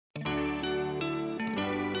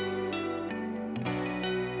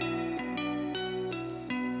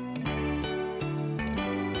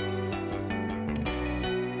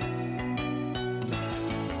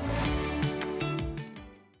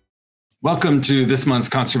Welcome to this month's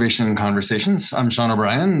Conservation Conversations. I'm Sean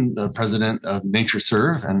O'Brien, the president of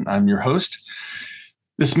NatureServe, and I'm your host.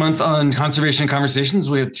 This month on Conservation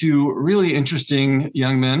Conversations, we have two really interesting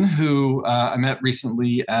young men who I met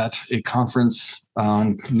recently at a conference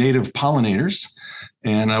on native pollinators.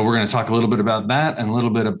 And we're going to talk a little bit about that and a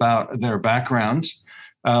little bit about their background.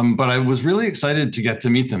 But I was really excited to get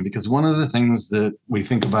to meet them because one of the things that we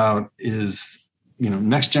think about is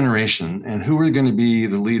next generation and who are going to be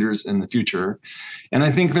the leaders in the future. And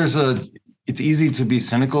I think it's easy to be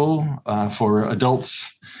cynical for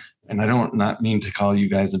adults. And I don't not mean to call you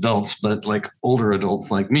guys adults, but like older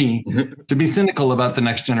adults like me, to be cynical about the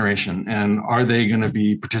next generation. And are they going to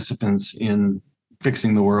be participants in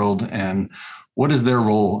fixing the world? And what is their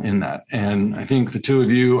role in that? And I think the two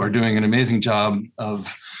of you are doing an amazing job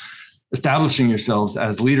of establishing yourselves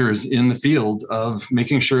as leaders in the field of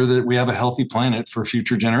making sure that we have a healthy planet for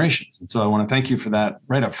future generations. And so I want to thank you for that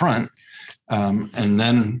right up front. And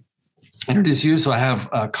then introduce you. So I have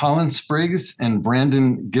Collin Spriggs and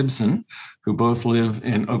Brandon Gibson, who both live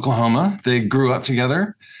in Oklahoma. They grew up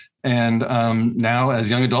together and now as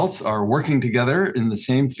young adults are working together in the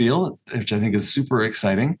same field, which I think is super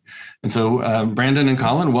exciting. And so Brandon and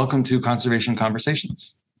Collin, welcome to Conservation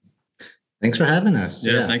Conversations. Thanks for having us.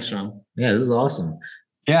 Yeah, thanks, Sean. Yeah, this is awesome.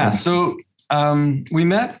 Yeah, so we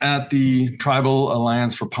met at the Tribal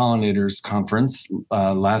Alliance for Pollinators conference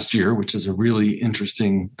last year, which is a really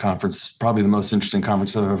interesting conference, probably the most interesting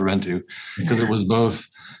conference I've ever been to, because it was both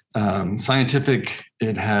scientific,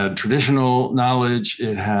 it had traditional knowledge,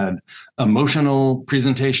 it had emotional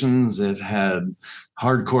presentations, it had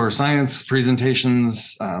hardcore science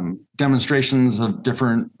presentations, demonstrations of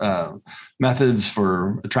different methods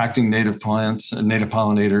for attracting native plants and native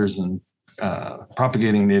pollinators and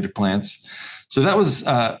propagating native plants. So that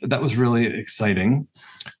was really exciting.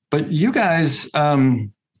 But you guys,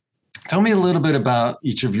 tell me a little bit about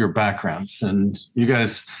each of your backgrounds. And you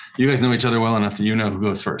guys know each other well enough that you know who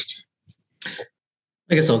goes first.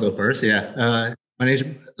 I guess I'll go first. Yeah. My name is,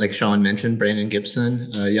 like Sean mentioned, Brandon Gibson,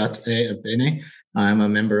 Yate Abene. I'm a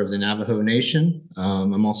member of the Navajo Nation.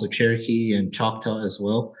 I'm also Cherokee and Choctaw as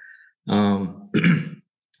well.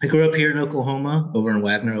 I grew up here in Oklahoma, over in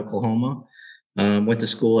Wagner, Oklahoma. Went to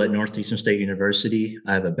school at Northeastern State University.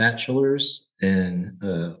 I have a bachelor's in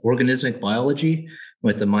organismic biology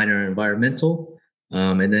with a minor in environmental.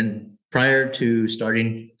 And then prior to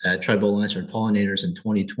starting at Tribal Alliance for Pollinators in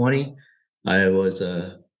 2020, I was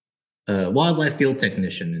a wildlife field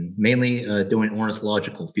technician and mainly doing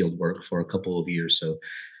ornithological field work for a couple of years. So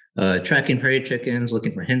tracking prairie chickens,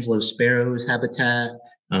 looking for Henslow sparrows habitat,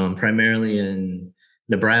 primarily in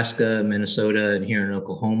Nebraska, Minnesota, and here in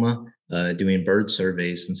Oklahoma, doing bird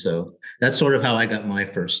surveys. And so that's sort of how I got my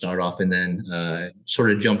first start off, and then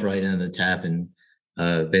sort of jumped right into the tap and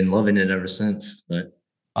been loving it ever since. But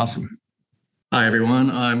awesome. Hi, everyone.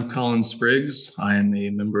 I'm Collin Spriggs. I am a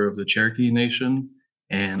member of the Cherokee Nation,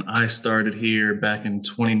 and I started here back in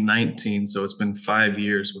 2019. So it's been 5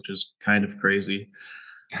 years, which is kind of crazy.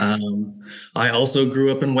 I also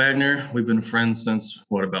grew up in Wagner. We've been friends since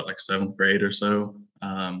about like 7th grade or so.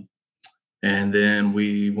 And then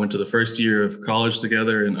we went to the first year of college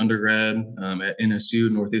together in undergrad at NSU,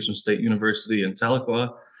 Northeastern State University in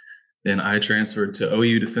Tahlequah. Then I transferred to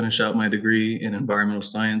OU to finish out my degree in environmental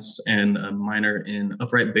science and a minor in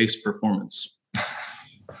upright bass performance.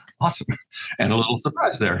 Awesome. And a little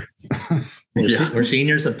surprise there. We're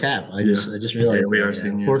seniors of TAP. I just realized we are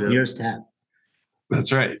seniors. 4th year's TAP.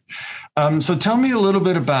 That's right. So tell me a little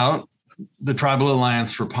bit about the Tribal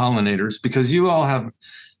Alliance for Pollinators, because you all have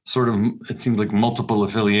sort of, it seems like multiple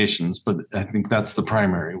affiliations, but I think that's the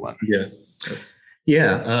primary one. Yeah.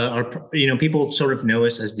 People sort of know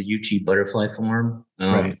us as the Euchee butterfly farm.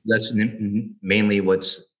 Right. That's mainly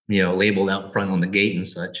what's, labeled out front on the gate and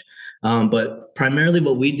such. But primarily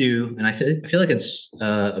what we do, and I feel like it's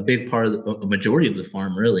a big part of a majority of the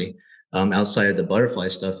farm, really, outside of the butterfly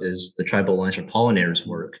stuff, is the Tribal Alliance for Pollinators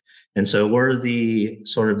work. And so we're the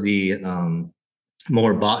sort of the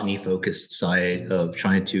more botany focused side of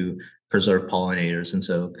trying to preserve pollinators. And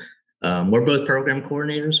so we're both program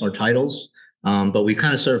coordinators, our titles, but we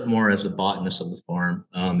kind of serve more as the botanist of the farm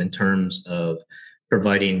in terms of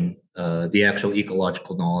providing the actual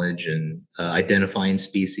ecological knowledge and identifying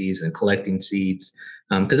species and collecting seeds.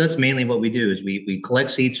 Because that's mainly what we do is we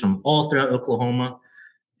collect seeds from all throughout Oklahoma,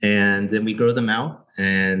 and then we grow them out.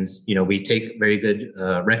 And, we take very good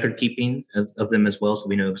record keeping of them as well. So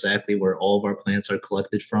we know exactly where all of our plants are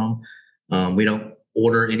collected from. We don't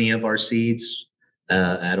order any of our seeds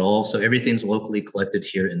at all. So everything's locally collected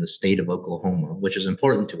here in the state of Oklahoma, which is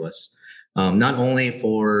important to us. not only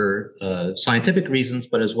for scientific reasons,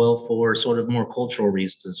 but as well for sort of more cultural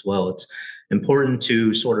reasons as well. It's important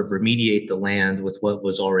to sort of remediate the land with what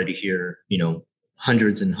was already here,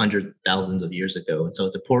 hundreds and hundreds, thousands of years ago. And so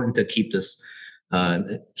it's important to keep this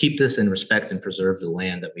in respect and preserve the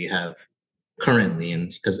land that we have currently.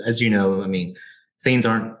 And because, as you know, I mean, things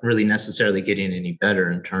aren't really necessarily getting any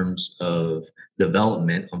better in terms of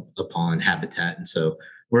development upon habitat. And so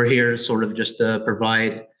we're here sort of just to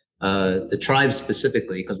provide the tribe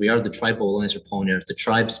specifically, because we are the tribal alliance for pollinators, the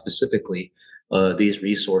tribe specifically, these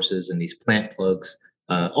resources and these plant plugs,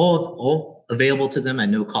 all available to them at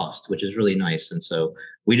no cost, which is really nice. And so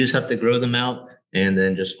we just have to grow them out and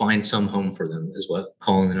then just find some home for them, is what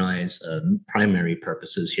Collin and I's primary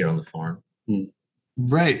purposes here on the farm.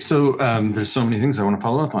 Right. So there's so many things I want to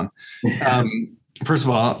follow up on. First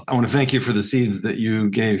of all, I want to thank you for the seeds that you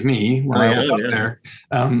gave me when I was out there.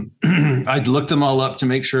 I'd looked them all up to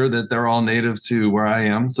make sure that they're all native to where I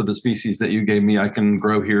am. So the species that you gave me, I can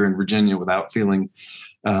grow here in Virginia without feeling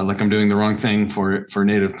like I'm doing the wrong thing for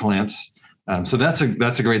native plants. So that's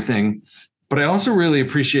a great thing. But I also really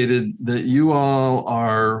appreciated that you all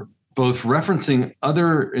are both referencing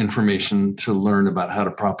other information to learn about how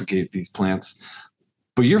to propagate these plants,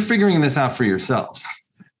 but you're figuring this out for yourselves.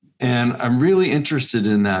 And I'm really interested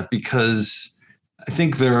in that because I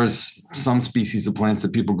think there's some species of plants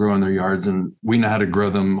that people grow in their yards and we know how to grow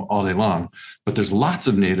them all day long, but there's lots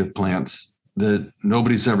of native plants that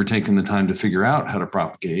nobody's ever taken the time to figure out how to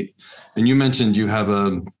propagate. And you mentioned you have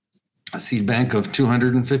a seed bank of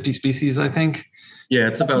 250 species, I think. Yeah,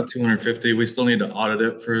 it's about 250. We still need to audit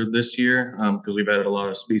it for this year because we've added a lot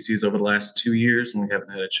of species over the last 2 years and we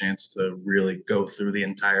haven't had a chance to really go through the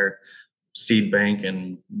entire seed bank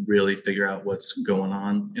and really figure out what's going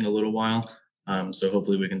on in a little while. So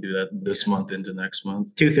hopefully we can do that this month into next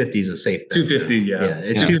month. 250 is a safe bet. 250, yeah.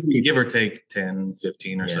 It's 250, give or take 10,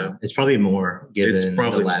 15 or so. It's probably more given It's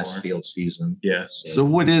probably the last more. Field season. Yeah. So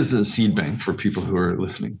what is a seed bank for people who are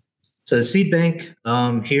listening? So the seed bank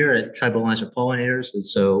here at Tribal Alliance for Pollinators, and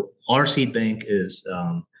so our seed bank is,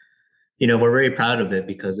 we're very proud of it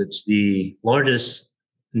because it's the largest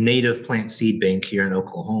native plant seed bank here in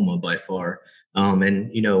Oklahoma by far.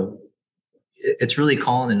 It's really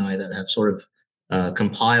Collin and I that have sort of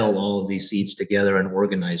compiled all of these seeds together and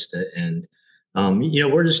organized it. And,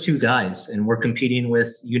 we're just two guys and we're competing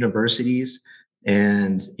with universities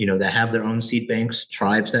and, that have their own seed banks,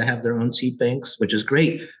 tribes that have their own seed banks, which is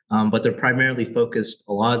great. But they're primarily focused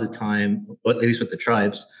a lot of the time, at least with the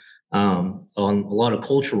tribes, on a lot of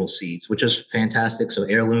cultural seeds, which is fantastic. So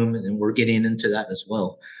heirloom, and we're getting into that as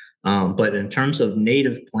well. But in terms of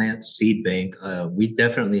native plant seed bank, we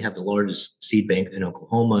definitely have the largest seed bank in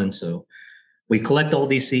Oklahoma. And so we collect all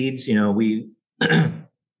these seeds, we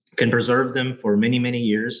can preserve them for many, many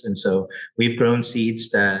years. And so we've grown seeds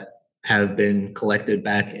that have been collected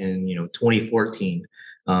back in, 2014,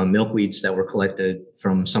 milkweeds that were collected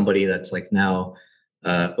from somebody that's like now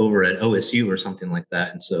over at OSU or something like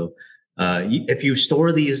that. And so if you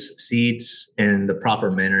store these seeds in the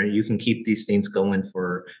proper manner, you can keep these things going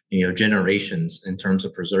for, generations in terms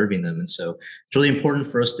of preserving them. And so it's really important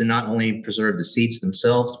for us to not only preserve the seeds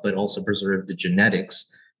themselves, but also preserve the genetics.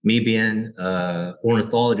 Me being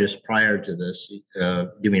ornithologist prior to this,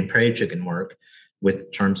 doing prairie chicken work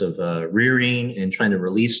with terms of rearing and trying to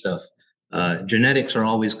release stuff, genetics are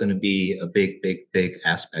always going to be a big, big, big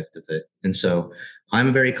aspect of it. And so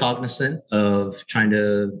I'm very cognizant of trying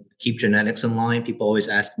to keep genetics in line. People always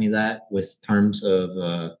ask me that with terms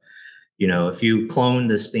of, if you clone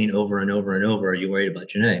this thing over and over and over, are you worried about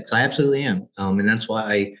genetics? I absolutely am. And that's why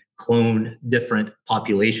I clone different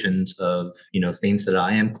populations of, things that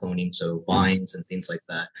I am cloning. So vines and things like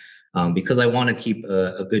that. Because I want to keep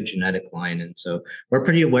a good genetic line. And so we're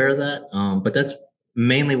pretty aware of that. But that's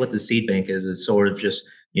mainly what the seed bank is sort of just,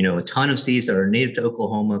 a ton of seeds that are native to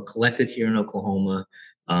Oklahoma, collected here in Oklahoma,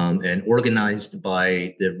 and organized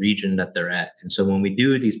by the region that they're at. And so when we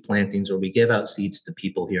do these plantings or we give out seeds to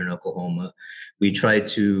people here in Oklahoma, we try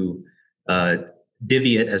to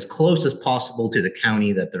divvy it as close as possible to the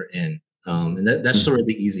county that they're in. And that's sort of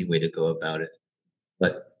the easy way to go about it.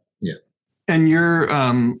 But yeah. And you're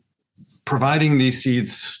providing these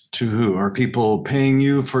seeds to who? Are people paying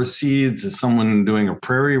you for seeds? Is someone doing a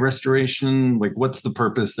prairie restoration? Like, what's the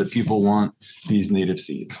purpose that people want these native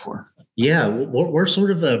seeds for? Yeah, we're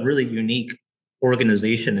sort of a really unique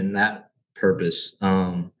organization in that purpose.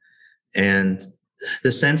 And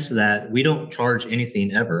the sense that we don't charge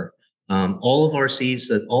anything ever. All of our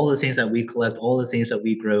seeds, all the things that we collect, all the things that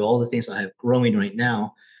we grow, all the things I have growing right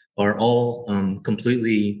now are all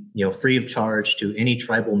completely, free of charge to any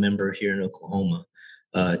tribal member here in Oklahoma.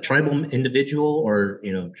 tribal individual, or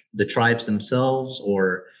the tribes themselves,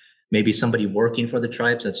 or maybe somebody working for the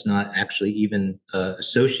tribes that's not actually even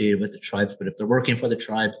associated with the tribes, but if they're working for the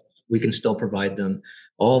tribe, we can still provide them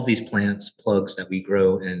all of these plants, plugs that we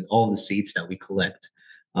grow, and all of the seeds that we collect,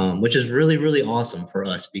 which is really, really awesome for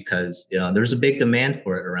us because there's a big demand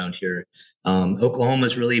for it around here. Oklahoma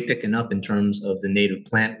is really picking up in terms of the native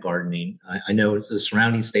plant gardening. I know it's the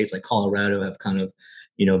surrounding states like Colorado have kind of,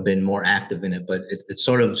 been more active in it, but it's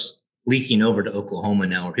sort of leaking over to Oklahoma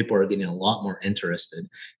now, where people are getting a lot more interested.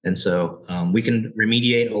 And so we can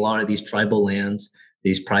remediate a lot of these tribal lands,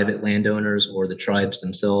 these private landowners or the tribes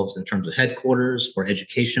themselves in terms of headquarters for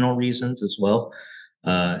educational reasons as well,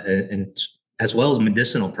 and as well as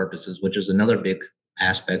medicinal purposes, which is another big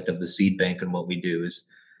aspect of the seed bank. And what we do is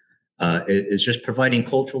just providing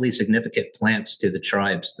culturally significant plants to the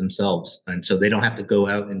tribes themselves. And so they don't have to go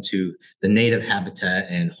out into the native habitat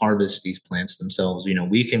and harvest these plants themselves.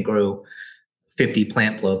 We can grow 50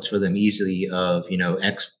 plant plugs for them easily of,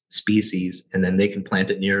 X species, and then they can plant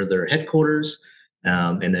it near their headquarters,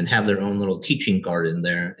 and then have their own little teaching garden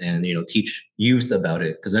there and, teach youth about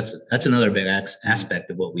it. Because that's another big aspect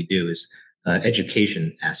of what we do is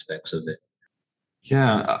education aspects of it.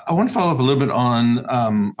 Yeah, I want to follow up a little bit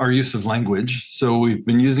on our use of language. So we've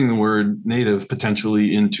been using the word native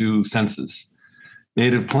potentially in two senses.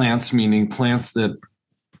 Native plants, meaning plants that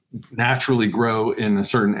naturally grow in a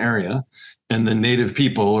certain area, and then native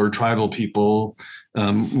people or tribal people,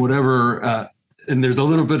 whatever. And there's a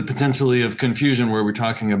little bit potentially of confusion where we're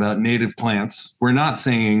talking about native plants. We're not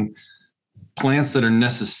saying plants that are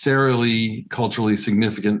necessarily culturally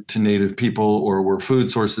significant to native people or were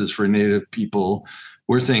food sources for native people.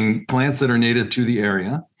 We're saying plants that are native to the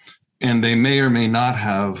area, and they may or may not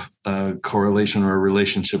have a correlation or a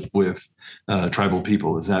relationship with tribal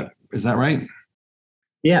people. Is that right?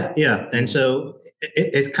 Yeah. And so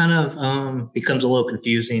it kind of becomes a little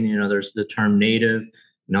confusing. There's the term native,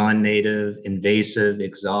 non-native, invasive,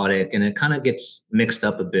 exotic, and it kind of gets mixed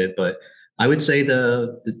up a bit. But I would say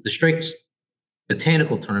the strict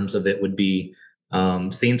botanical terms of it would be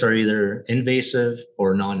things are either invasive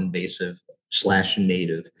or non-invasive /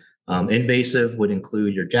 native. Invasive would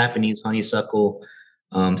include your Japanese honeysuckle,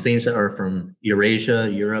 things that are from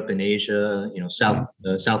Eurasia, Europe, and Asia.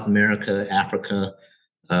 South America, Africa.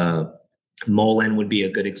 Mullein would be a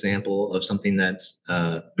good example of something that's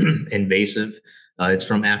invasive. It's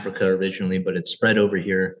from Africa originally, but it's spread over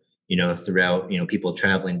here, throughout, people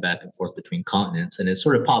traveling back and forth between continents. And it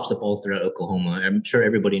sort of pops up all throughout Oklahoma. I'm sure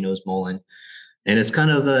everybody knows mullein. And it's kind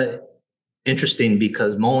of interesting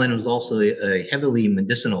because mullein was also a heavily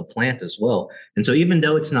medicinal plant as well. And so even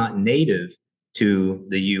though it's not native to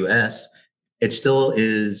the U.S., it still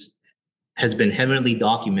has been heavily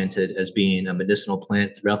documented as being a medicinal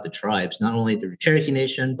plant throughout the tribes, not only the Cherokee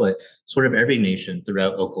Nation, but sort of every nation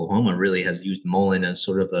throughout Oklahoma really has used mullein as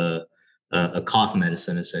sort of a cough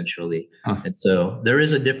medicine, essentially. And so there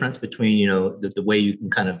is a difference between, the way you can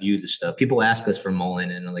kind of view the stuff. People ask us for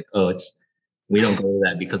mullein and they're like, we don't go to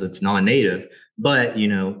that because it's non-native, but,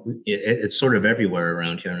 it's sort of everywhere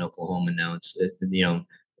around here in Oklahoma now. It's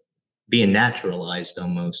being naturalized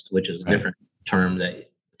almost, which is a different term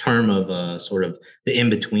of sort of the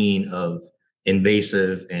in-between of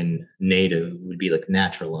invasive and native would be like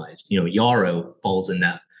naturalized. Yarrow falls in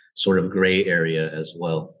that sort of gray area as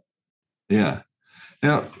well. Yeah.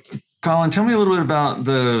 Now, Collin, tell me a little bit about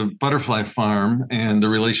the Butterfly Farm and the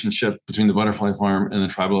relationship between the Butterfly Farm and the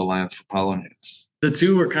Tribal Alliance for Pollinators. The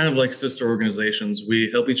two are kind of like sister organizations. We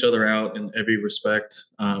help each other out in every respect.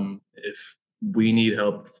 If we need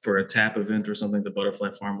help for a TAP event or something, the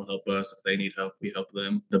Butterfly Farm will help us. If they need help, we help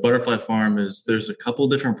them. The Butterfly Farm there's a couple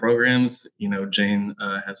different programs. Jane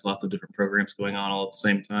has lots of different programs going on all at the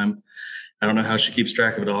same time. I don't know how she keeps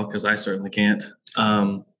track of it all because I certainly can't.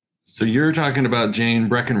 So you're talking about Jane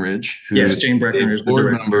Breckenridge, who yes, Jane Breckenridge, is a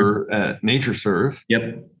board member at NatureServe.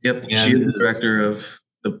 Yep. She is the director of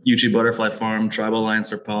the Euchee Butterfly Farm, Tribal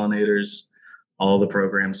Alliance for Pollinators, all the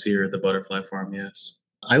programs here at the Butterfly Farm. Yes.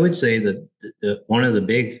 I would say that one of the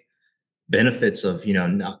big benefits of,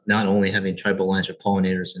 not only having Tribal Alliance for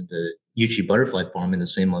Pollinators and the Euchee Butterfly Farm in the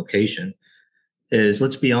same location is,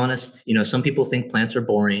 let's be honest, some people think plants are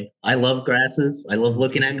boring. I love grasses. I love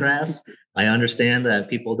looking at grass. I understand that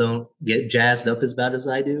people don't get jazzed up as bad as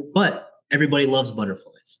I do, but everybody loves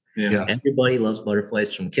butterflies. Yeah. Everybody loves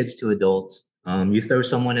butterflies, from kids to adults. You throw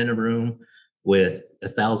someone in a room with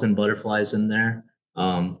 1,000 butterflies in there,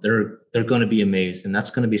 they're going to be amazed, and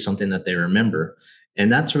that's going to be something that they remember. And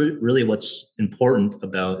that's really what's important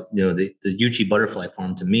about the Euchee Butterfly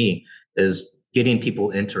Farm to me is getting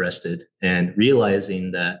people interested and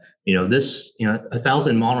realizing that, this,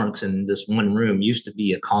 1,000 monarchs in this one room used to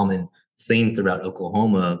be a common thing throughout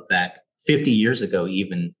Oklahoma back 50 years ago,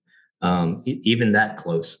 even that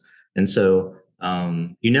close. And so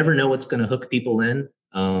you never know what's going to hook people in.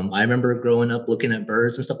 I remember growing up looking at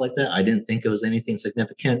birds and stuff like that. I didn't think it was anything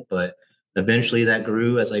significant, but eventually that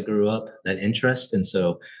grew as I grew up, that interest. And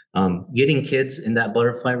so getting kids in that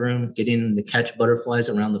butterfly room, getting them to catch butterflies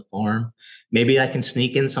around the farm. Maybe I can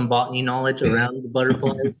sneak in some botany knowledge around the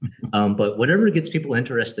butterflies, but whatever gets people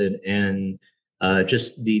interested in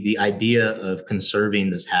just the idea of conserving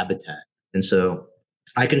this habitat. And so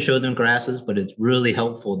I can show them grasses, but it's really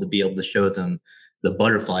helpful to be able to show them the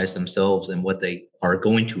butterflies themselves and what they are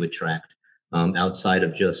going to attract outside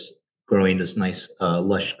of just growing this nice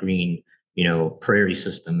lush green, prairie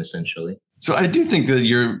system essentially. So I do think that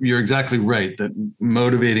you're exactly right, that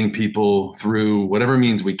motivating people through whatever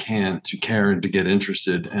means we can to care and to get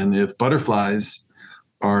interested. And if butterflies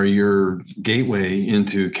are your gateway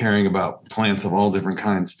into caring about plants of all different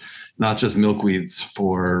kinds, not just milkweeds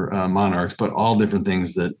for monarchs, but all different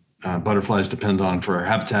things that butterflies depend on for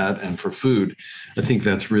habitat and for food, I think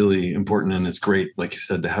that's really important. And it's great, like you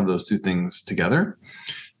said, to have those two things together,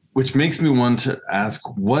 which makes me want to ask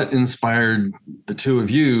what inspired the two of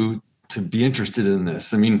you to be interested in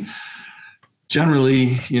this. I mean,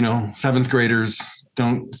 generally, seventh graders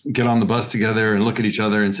don't get on the bus together and look at each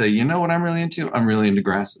other and say, you know what I'm really into? I'm really into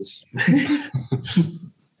grasses.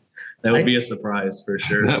 That would be a surprise for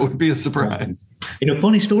sure. That would be a surprise.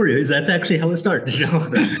 Funny story is that's actually how it started.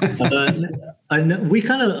 We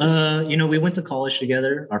kind of, we went to college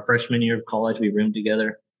together. Our freshman year of college, we roomed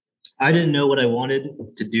together. I didn't know what I wanted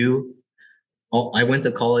to do. I went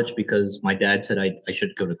to college because my dad said I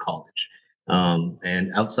should go to college.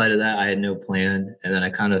 And outside of that, I had no plan. And then I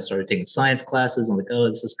kind of started taking science classes. I'm like, oh,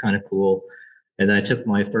 this is kind of cool. And then I took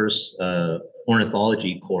my first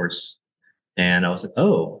ornithology course. And I was like,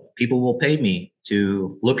 oh, people will pay me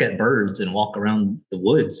to look at birds and walk around the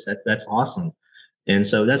woods. That's awesome. And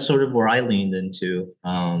so that's sort of where I leaned into.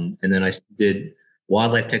 And then I did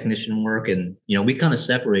wildlife technician work. And, we kind of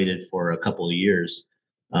separated for a couple of years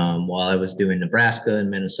while I was doing Nebraska and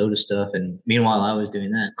Minnesota stuff. And meanwhile, I was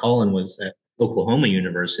doing that. Collin was at Oklahoma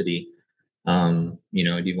University. Do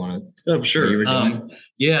you want to? Oh, sure.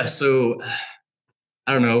 Yeah. So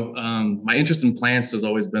I don't know. My interest in plants has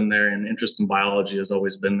always been there, and interest in biology has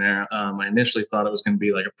always been there. I initially thought it was going to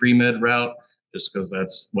be like a pre-med route, just because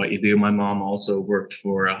that's what you do. My mom also worked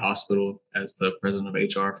for a hospital as the president of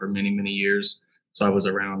HR for many, many years. So I was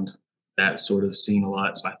around that sort of scene a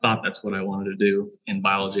lot. So I thought that's what I wanted to do in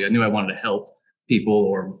biology. I knew I wanted to help people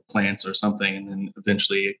or plants or something. And then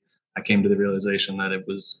eventually I came to the realization that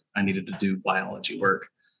I needed to do biology work.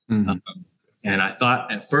 Mm-hmm. And I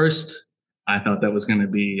thought at first, that was going to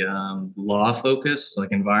be law focused,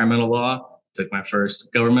 like environmental law. Took my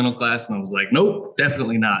first governmental class and I was like, nope,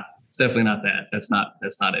 definitely not. It's definitely not that. That's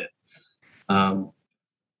not it.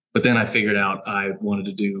 But then I figured out I wanted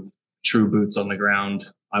to do true boots on the ground.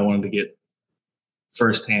 I wanted to get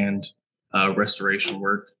firsthand restoration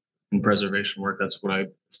work and preservation work. That's what I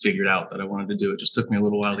figured out that I wanted to do. It just took me a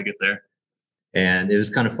little while to get there. And it was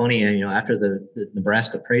kind of funny. And, after the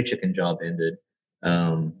Nebraska prairie chicken job ended,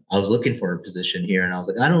 I was looking for a position here and I was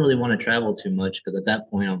like, I don't really want to travel too much. Cause at that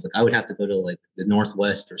point I was like, I would have to go to like the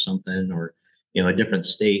Northwest or something, or, a different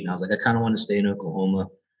state. And I was like, I kind of want to stay in Oklahoma.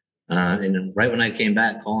 And then right when I came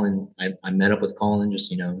back, I met up with Collin,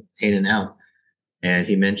 just, hanging out. And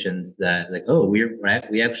he mentioned that like, oh,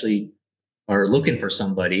 we actually are looking for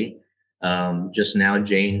somebody. Just now,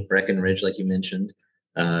 Jane Breckenridge, like you mentioned,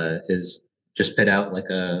 is just put out like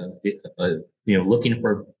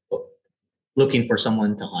looking for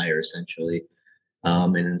someone to hire essentially.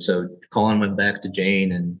 And so Collin went back to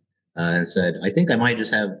Jane and said, I think I might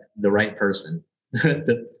just have the right person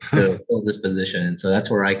to fill this position. And so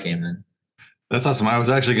that's where I came in. That's awesome. I was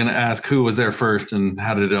actually going to ask who was there first and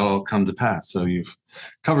how did it all come to pass? So you've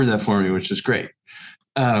covered that for me, which is great.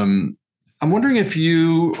 I'm wondering if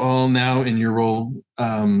you all now in your role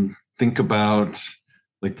think about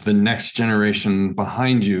like the next generation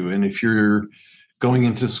behind you, and if you're going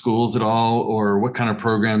into schools at all, or what kind of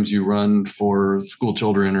programs you run for school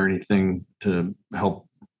children or anything to help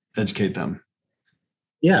educate them.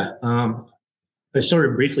 Yeah, I sort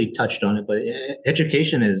of briefly touched on it, but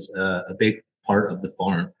education is a big part of the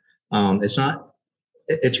farm.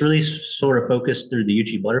 It's really sort of focused through the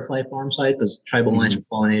Euchee butterfly farm side, because tribal lines for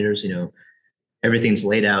pollinators, everything's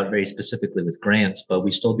laid out very specifically with grants, but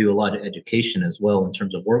we still do a lot of education as well in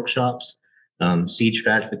terms of workshops, seed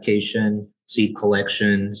stratification, seed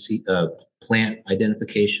collection, plant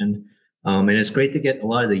identification. And it's great to get a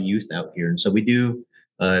lot of the youth out here. And so we do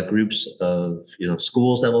groups of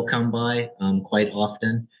schools that will come by quite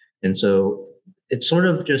often. And so it's sort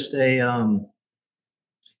of just a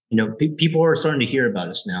people are starting to hear about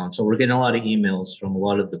us now. And so we're getting a lot of emails from a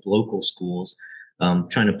lot of the local schools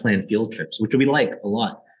trying to plan field trips, which we like a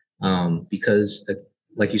lot because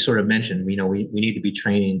like you sort of mentioned, we need to be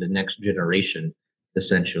training the next generation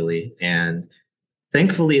essentially. And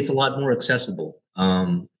thankfully, it's a lot more accessible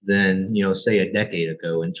than, say a decade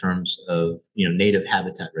ago in terms of, native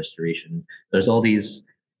habitat restoration. There's all these,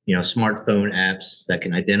 smartphone apps that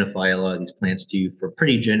can identify a lot of these plants to you for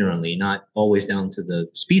pretty generally, not always down to the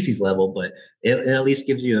species level, but it at least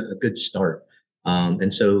gives you a good start.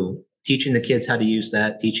 And so teaching the kids how to use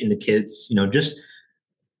that, teaching the kids,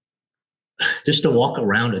 just to walk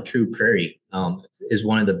around a true prairie is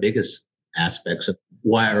one of the biggest aspects of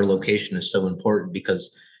why our location is so important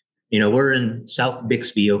because we're in South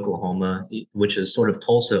Bixby, Oklahoma, which is sort of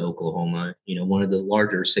Tulsa, Oklahoma, one of the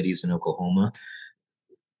larger cities in Oklahoma.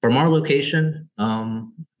 From our location,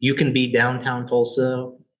 you can be downtown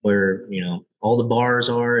Tulsa where all the bars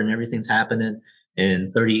are and everything's happening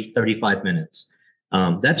in 35 minutes.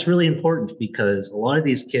 That's really important because a lot of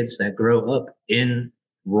these kids that grow up in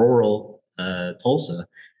rural Tulsa,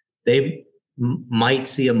 they might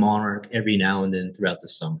see a monarch every now and then throughout the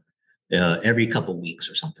summer, every couple weeks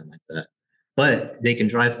or something like that. But they can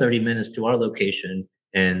drive 30 minutes to our location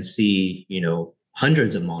and see,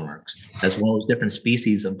 hundreds of monarchs, as well as different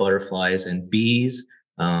species of butterflies and bees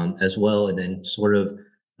as well. And then sort of,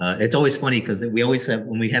 it's always funny because we always have,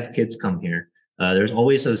 when we have kids come here, there's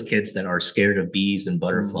always those kids that are scared of bees and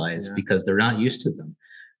butterflies because they're not used to them.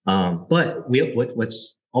 But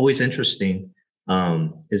what's always interesting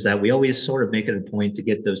is that we always sort of make it a point to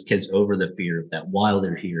get those kids over the fear of that while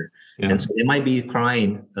they're here. Yeah. And so they might be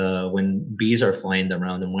crying when bees are flying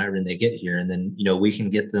around and whenever they get here. And then, we can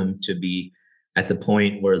get them to be at the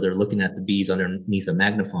point where they're looking at the bees underneath a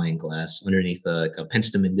magnifying glass, underneath a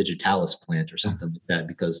Penstemon digitalis plant or something like that,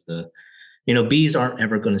 because bees aren't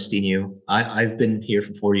ever going to sting you. I've been here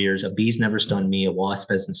for 4 years. A bee's never stung me. A wasp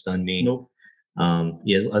hasn't stung me. Nope.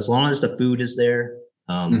 As long as the food is there,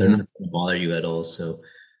 they're not going to bother you at all. So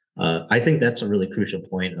I think that's a really crucial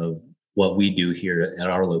point of what we do here at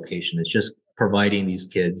our location. It's just providing these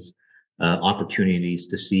kids opportunities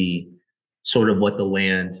to see sort of what the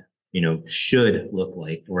land, should look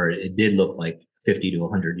like, or it did look like 50 to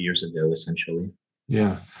 100 years ago, essentially.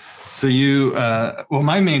 Yeah. So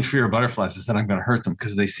my main fear of butterflies is that I'm going to hurt them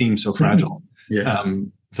because they seem so fragile. Yeah.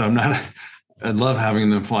 So I love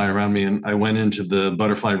having them fly around me. And I went into the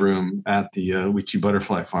butterfly room at the Euchee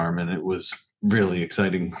butterfly farm, and it was really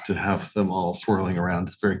exciting to have them all swirling around.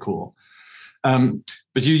 It's very cool.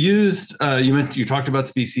 But you talked about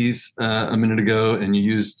species a minute ago, and you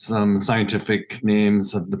used some scientific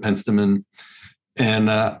names of the Penstemon.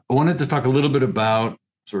 And I wanted to talk a little bit about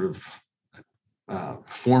sort of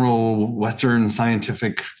formal Western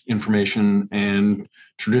scientific information and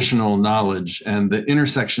traditional knowledge, and the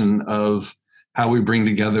intersection of how we bring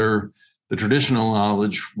together the traditional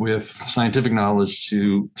knowledge with scientific knowledge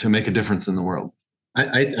to make a difference in the world.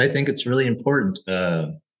 I think it's really important.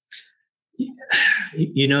 The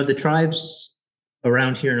tribes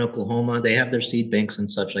around here in Oklahoma, they have their seed banks and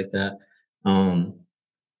such like that.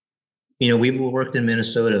 We've worked in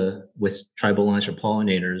Minnesota with tribal lines for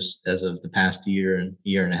pollinators as of the past year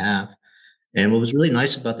and a half. And what was really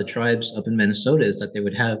nice about the tribes up in Minnesota is that they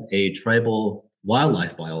would have a tribal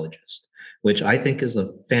wildlife biologist, which I think is a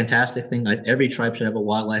fantastic thing. Every tribe should have a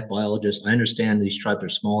wildlife biologist. I understand these tribes are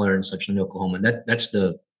smaller and such in Oklahoma. That's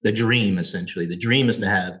the dream, essentially. The dream is to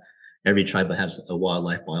have every tribe that has a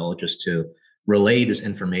wildlife biologist to relay this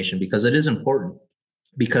information, because it is important.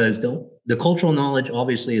 Because the cultural knowledge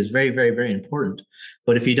obviously is very, very, very important.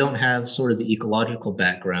 But if you don't have sort of the ecological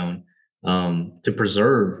background to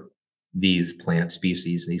preserve these plant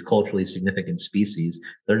species, these culturally significant species,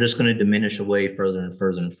 they're just going to diminish away further and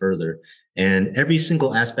further and further. And every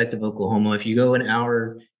single aspect of Oklahoma, if you go an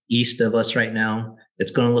hour east of us right now,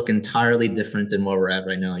 it's going to look entirely different than where we're at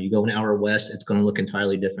right now. You go an hour west, it's going to look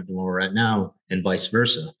entirely different than where we're at now, and vice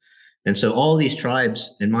versa. And so all these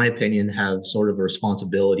tribes, in my opinion, have sort of a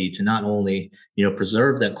responsibility to not only,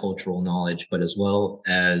 preserve that cultural knowledge, but as well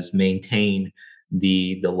as maintain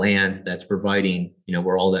the land that's providing,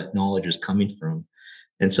 where all that knowledge is coming from.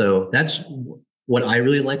 And so that's what I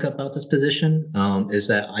really like about this position, is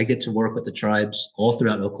that I get to work with the tribes all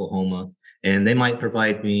throughout Oklahoma, and they might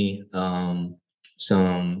provide me some,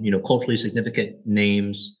 culturally significant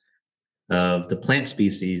names of the plant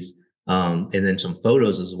species, and then some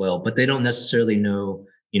photos as well, but they don't necessarily know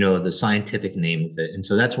the scientific name of it. And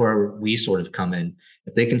so that's where we sort of come in.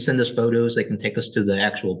 If they can send us photos, they can take us to the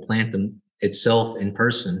actual plant itself in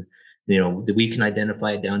person. We can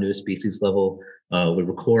identify it down to a species level. We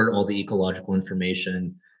record all the ecological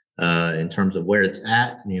information in terms of where it's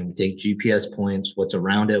at. We take GPS points, what's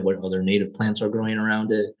around it, what other native plants are growing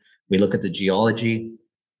around it. We look at the geology.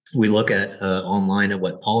 We look at online at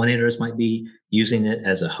what pollinators might be using it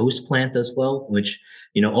as a host plant as well, which,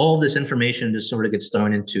 all of this information just sort of gets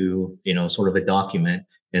thrown into, sort of a document,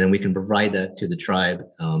 and then we can provide that to the tribe.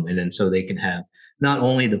 And then so they can have not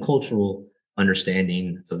only the cultural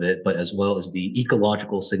understanding of it, but as well as the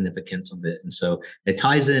ecological significance of it. And so it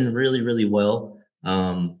ties in really, really well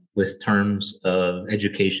with terms of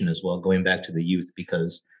education as well, going back to the youth,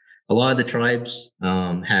 because a lot of the tribes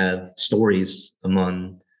have stories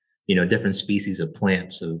among different species of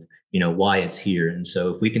plants of, why it's here. And so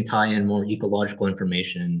if we can tie in more ecological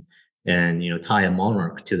information and, tie a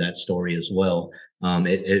monarch to that story as well,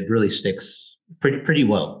 it really sticks pretty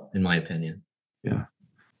well, in my opinion. Yeah.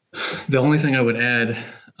 The only thing I would add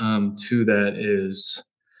to that is,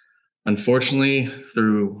 unfortunately,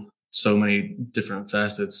 through so many different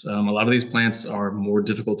facets, a lot of these plants are more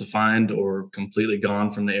difficult to find or completely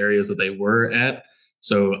gone from the areas that they were at.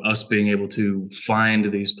 So us being able to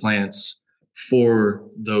find these plants for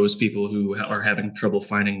those people who are having trouble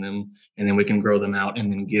finding them, and then we can grow them out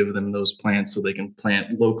and then give them those plants so they can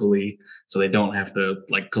plant locally, so they don't have to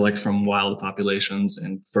collect from wild populations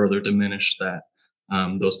and further diminish that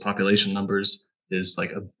those population numbers is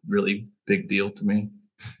a really big deal to me.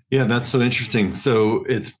 Yeah, that's so interesting. So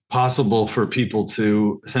it's possible for people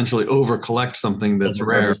to essentially over collect something that's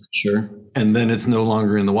rare. Sure. And then it's no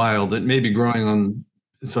longer in the wild. It may be growing on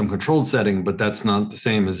some controlled setting, but that's not the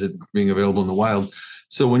same as it being available in the wild.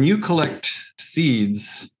 So when you collect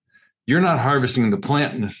seeds, you're not harvesting the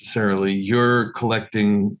plant necessarily. You're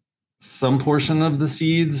collecting some portion of the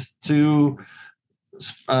seeds to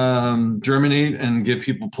germinate and give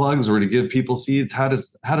people plugs, or to give people seeds. How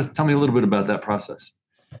does tell me a little bit about that process?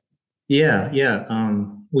 Yeah.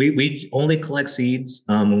 We only collect seeds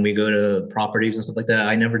when we go to properties and stuff like that.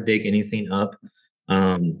 I never dig anything up.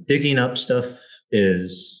 Digging up stuff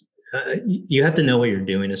is you have to know what you're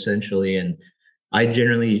doing, essentially. And I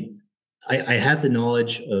have the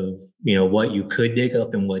knowledge of what you could dig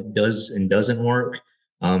up and what does and doesn't work.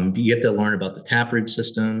 You have to learn about the taproot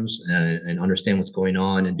systems and understand what's going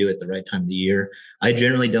on and do it the right time of the year. I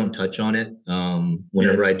generally don't touch on it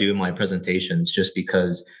whenever I do my presentations, just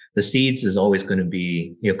because the seeds is always going to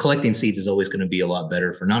be, collecting seeds is always going to be a lot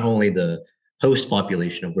better for not only the host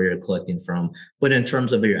population of where you're collecting from, but in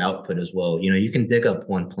terms of your output as well. You can dig up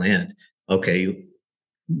one plant, okay,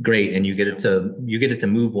 great, and you get it to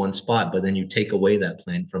move one spot, but then you take away that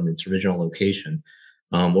plant from its original location.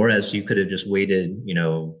 Whereas you could have just waited,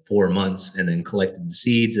 4 months and then collected the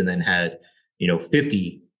seeds and then had,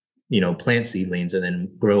 50, plant seedlings, and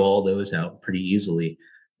then grow all those out pretty easily.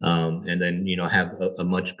 And then, have a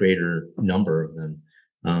much greater number of them.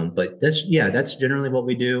 But that's generally what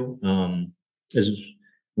we do.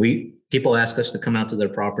 People ask us to come out to their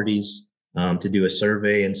properties to do a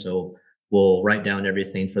survey. And so we'll write down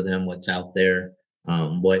everything for them, what's out there,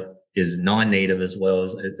 what is non-native as well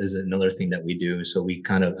as another thing that we do. So we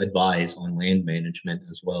kind of advise on land management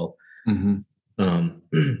as well.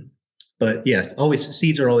 Mm-hmm. But yeah,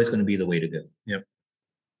 seeds are always going to be the way to go. Yep.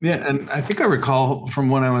 Yeah. And I think I recall from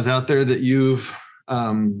when I was out there that you've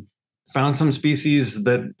found some species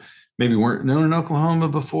that maybe weren't known in Oklahoma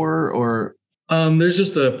before, or there's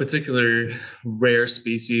just a particular rare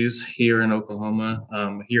species here in Oklahoma,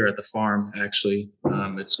 here at the farm, actually.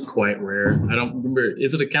 It's quite rare. I don't remember.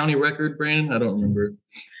 Is it a county record, Brandon? I don't remember.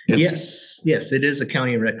 Yes, it is a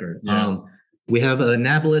county record. Yeah. We have a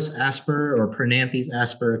Nablus asper or Pernanthes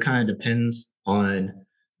asper. It kind of depends on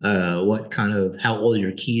how old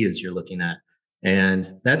your key is you're looking at.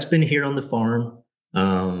 And that's been here on the farm.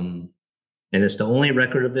 And it's the only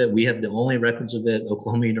record of it. We have the only records of it.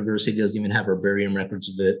 Oklahoma University doesn't even have herbarium records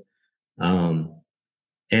of it.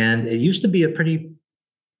 And it used to be a pretty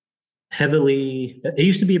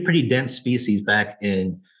dense species back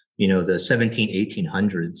in, the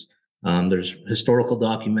 1800s. There's historical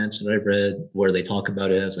documents that I've read where they talk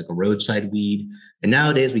about it as a roadside weed. And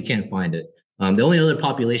nowadays we can't find it. The only other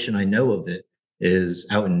population I know of it is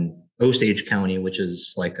out in Osage County, which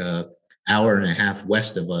is a hour and a half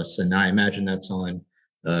west of us, and I imagine that's on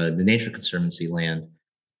the Nature Conservancy land.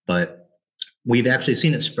 But we've actually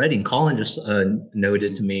seen it spreading. Collin just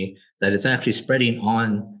noted to me that it's actually spreading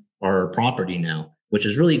on our property now, which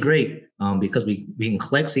is really great because we can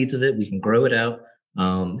collect seeds of it, we can grow it out.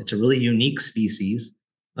 It's a really unique species,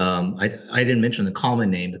 I didn't mention the common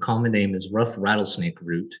name. The common name is rough rattlesnake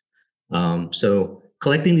root. So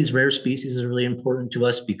collecting these rare species is really important to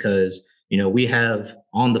us because, we have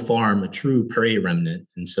on the farm a true prairie remnant.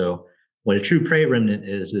 And so what a true prairie remnant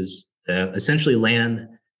is essentially land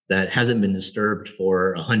that hasn't been disturbed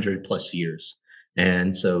for 100+ years.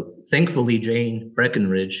 And so thankfully, Jane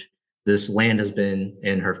Breckenridge, this land has been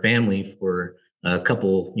in her family for a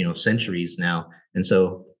couple, centuries now. And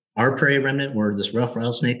so our prairie remnant, where this rough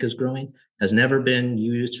rattlesnake is growing, has never been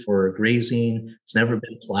used for grazing. It's never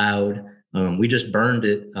been plowed. We just burned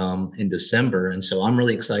it in December. And so I'm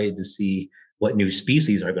really excited to see what new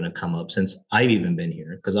species are going to come up since I've even been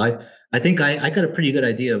here. Because I think I got a pretty good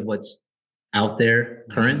idea of what's out there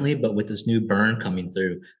currently, but with this new burn coming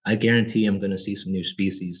through, I guarantee I'm going to see some new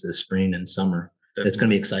species this spring and summer. Definitely. It's going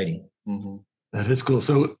to be exciting. Mm-hmm. That is cool.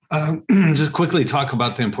 So just quickly talk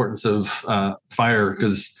about the importance of fire,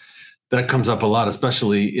 because that comes up a lot,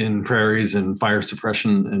 especially in prairies and fire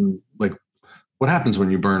suppression, and like what happens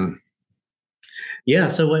when you burn. Yeah.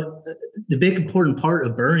 So the big important part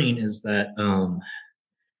of burning is that,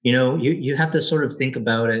 you have to sort of think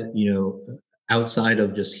about it, outside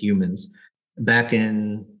of just humans. Back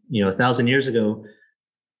in, 1,000 years ago,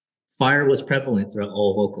 fire was prevalent throughout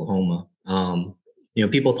all of Oklahoma.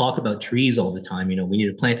 People talk about trees all the time. We need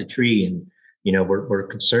to plant a tree and, we're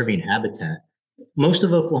conserving habitat. Most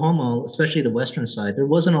of Oklahoma, especially the western side, there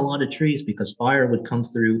wasn't a lot of trees because fire would come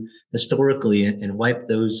through historically and wipe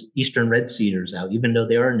those eastern red cedars out, even though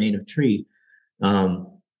they are a native tree. And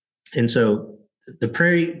so the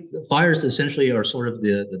fires essentially are sort of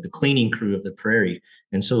the cleaning crew of the prairie.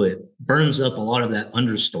 And so it burns up a lot of that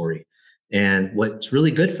understory. And what's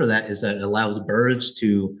really good for that is that it allows birds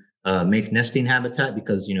to make nesting habitat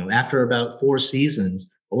because, after about 4 seasons,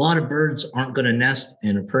 a lot of birds aren't going to nest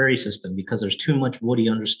in a prairie system because there's too much woody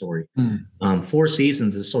understory. 4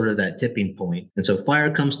 seasons is sort of that tipping point. And so fire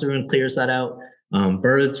comes through and clears that out.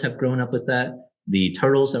 Birds have grown up with that. The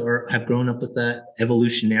turtles have grown up with that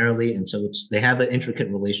evolutionarily. And so they have an intricate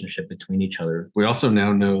relationship between each other. We also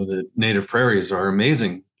now know that native prairies are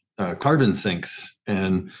amazing carbon sinks,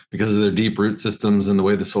 and because of their deep root systems and the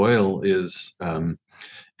way the soil is,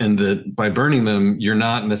 and that by burning them,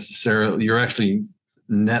 you're actually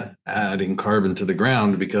net adding carbon to the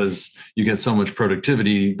ground because you get so much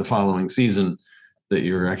productivity the following season that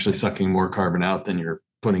you're actually sucking more carbon out than you're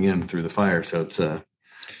putting in through the fire. So it's an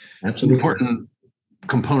important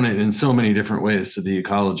component in so many different ways to the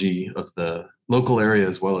ecology of the local area,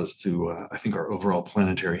 as well as to, I think, our overall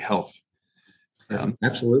planetary health.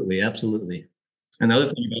 Absolutely. Another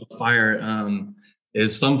thing about fire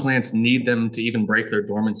is some plants need them to even break their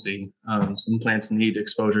dormancy. Some plants need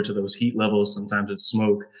exposure to those heat levels. Sometimes it's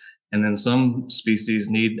smoke. And then some species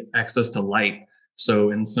need access to light.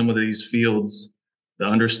 So in some of these fields, the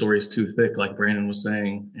understory is too thick, like Brandon was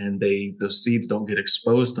saying, and those seeds don't get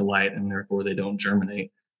exposed to light, and therefore they don't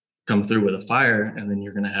germinate. Come through with a fire, and then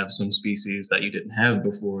you're going to have some species that you didn't have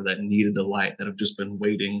before that needed the light, that have just been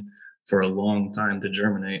waiting for a long time to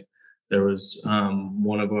germinate. There was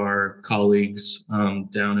one of our colleagues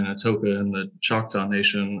down in Atoka in the Choctaw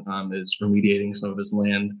Nation is remediating some of his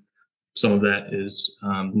land. Some of that is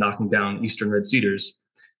knocking down eastern red cedars.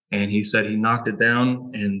 And he said he knocked it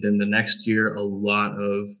down, and then the next year, a lot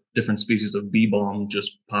of different species of bee balm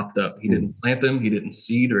just popped up. He didn't plant them. He didn't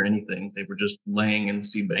seed or anything. They were just laying in the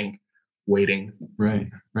seed bank waiting. Right.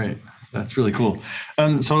 That's really cool.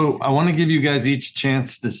 So I want to give you guys each a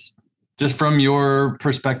chance to, just from your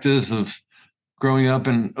perspectives of growing up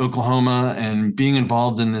in Oklahoma and being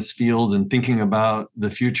involved in this field and thinking about the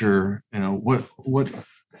future,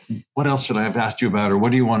 what else should I have asked you about, or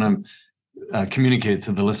what do you want to communicate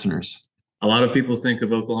to the listeners? A lot of people think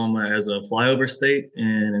of Oklahoma as a flyover state,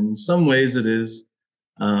 and in some ways it is.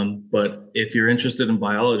 But if you're interested in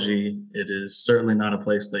biology, it is certainly not a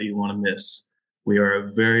place that you want to miss. We are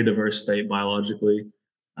a very diverse state biologically.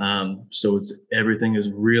 So everything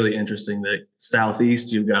is really interesting. The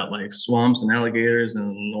southeast, you've got like swamps and alligators, and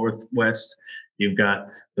the northwest, you've got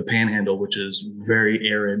the Panhandle, which is very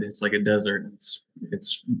arid. It's like a desert.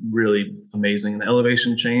 It's really amazing. The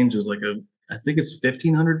elevation change is I think it's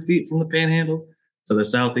 1,500 feet from the Panhandle to the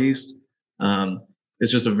southeast.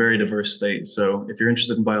 It's just a very diverse state. So if you're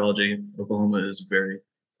interested in biology, Oklahoma is a very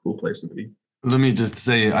cool place to be. Let me just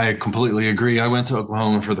say, I completely agree. I went to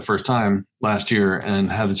Oklahoma for the first time last year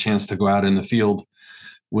and had the chance to go out in the field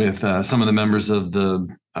with some of the members of the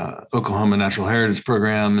Oklahoma Natural Heritage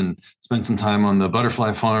Program and spent some time on the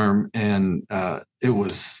butterfly farm. And it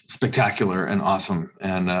was spectacular and awesome.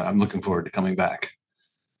 And I'm looking forward to coming back.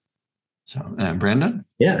 So, Brandon?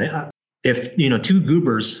 Yeah. if, two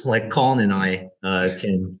goobers like Colin and I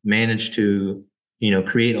can manage to,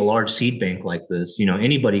 create a large seed bank like this,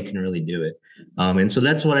 anybody can really do it. And so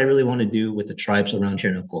that's what I really want to do with the tribes around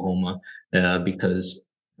here in Oklahoma, because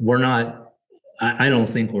we're not, I don't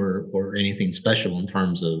think we're anything special in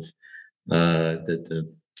terms of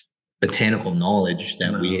the botanical knowledge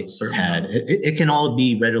that we had. It can all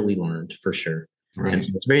be readily learned for sure. Right. And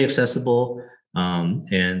so it's very accessible.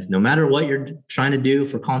 And no matter what you're trying to do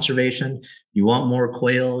for conservation, you want more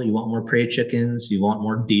quail, you want more prairie chickens, you want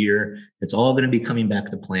more deer, it's all going to be coming back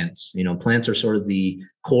to plants. Plants are sort of the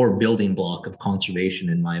core building block of conservation,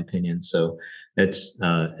 in my opinion. So it's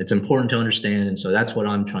important to understand. And so that's what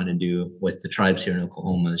I'm trying to do with the tribes here in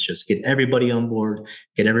Oklahoma, is just get everybody on board,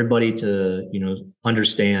 get everybody to,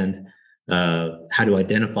 understand how to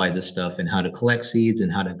identify this stuff and how to collect seeds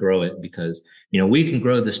and how to grow it, because we can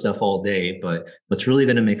grow this stuff all day, but what's really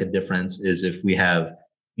going to make a difference is if we have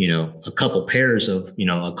a couple pairs of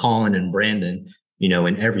a Collin and Brandon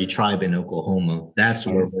in every tribe in Oklahoma. That's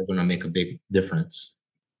where we're going to make a big difference.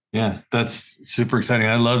 Yeah, that's super exciting.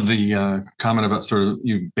 I love the comment about sort of,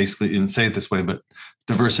 you basically didn't say it this way, but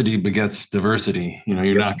diversity begets diversity.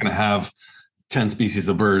 You're not going to have 10 species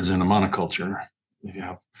of birds in a monoculture. You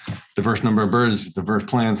have diverse number of birds, diverse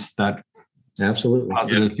plants, that absolutely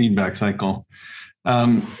positive feedback cycle.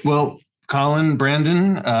 Well, Collin,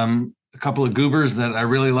 Brandon, a couple of goobers that I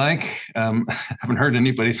really like. Haven't heard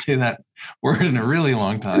anybody say that word in a really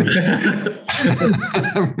long time.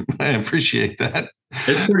 I appreciate that.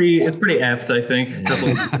 It's pretty apt, I think. A couple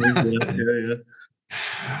yeah.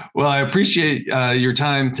 Well, I appreciate your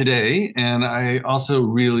time today, and I also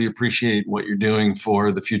really appreciate what you're doing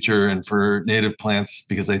for the future and for native plants,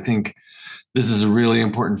 because I think this is a really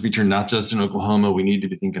important feature, not just in Oklahoma. We need to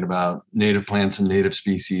be thinking about native plants and native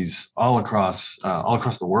species all across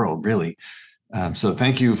the world, really. So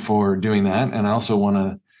thank you for doing that. And I also want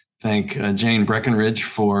to thank Jane Breckenridge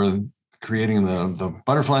for creating the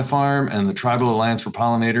butterfly farm and the Tribal Alliance for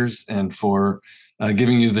Pollinators, and for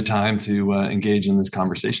giving you the time to engage in this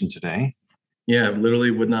conversation today. Yeah,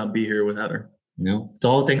 literally would not be here without her. No, it's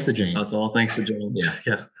all thanks to Jane. That's all thanks to Jane.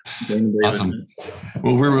 Yeah. Awesome.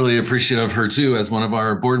 Well, we're really appreciative of her too, as one of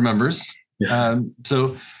our board members. Yes.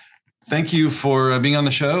 So thank you for being on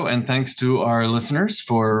the show, and thanks to our listeners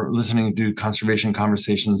for listening to Conservation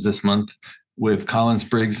Conversations this month with Collin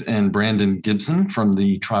Spriggs and Brandon Gibson from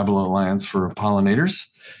the Tribal Alliance for Pollinators.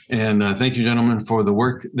 And thank you, gentlemen, for the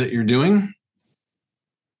work that you're doing.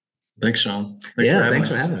 Thanks, Sean. Thanks for having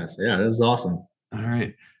us. Yeah, that was awesome. All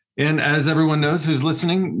right. And as everyone knows who's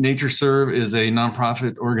listening, NatureServe is a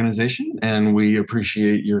nonprofit organization, and we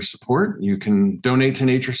appreciate your support. You can donate to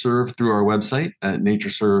NatureServe through our website at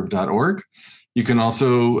natureserve.org. You can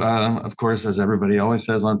also, of course, as everybody always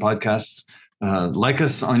says on podcasts, like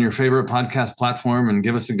us on your favorite podcast platform and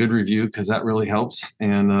give us a good review, because that really helps.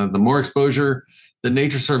 And the more exposure that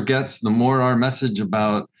NatureServe gets, the more our message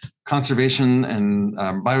about conservation and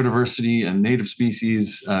biodiversity and native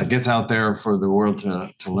species gets out there for the world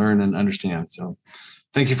to learn and understand. So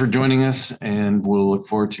thank you for joining us, and we'll look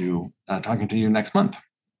forward to talking to you next month.